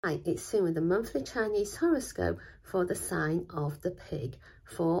Hi, it's Sue with the monthly Chinese horoscope for the sign of the pig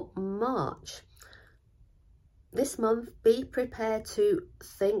for March. This month, be prepared to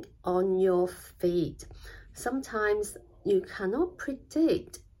think on your feet. Sometimes you cannot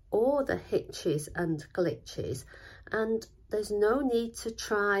predict all the hitches and glitches, and there's no need to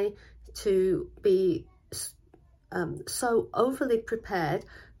try to be so overly prepared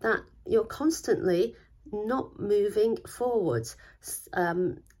that you're constantly not moving forwards.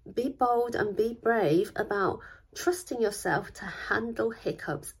 Be bold and be brave about trusting yourself to handle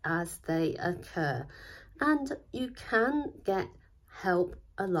hiccups as they occur, and you can get help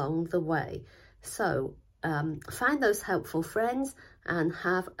along the way. So find those helpful friends and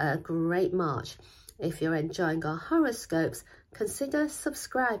have a great March. If you're enjoying our horoscopes, consider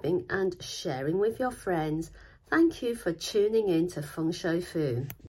subscribing and sharing with your friends. Thank you for tuning in to Feng Shui Fu.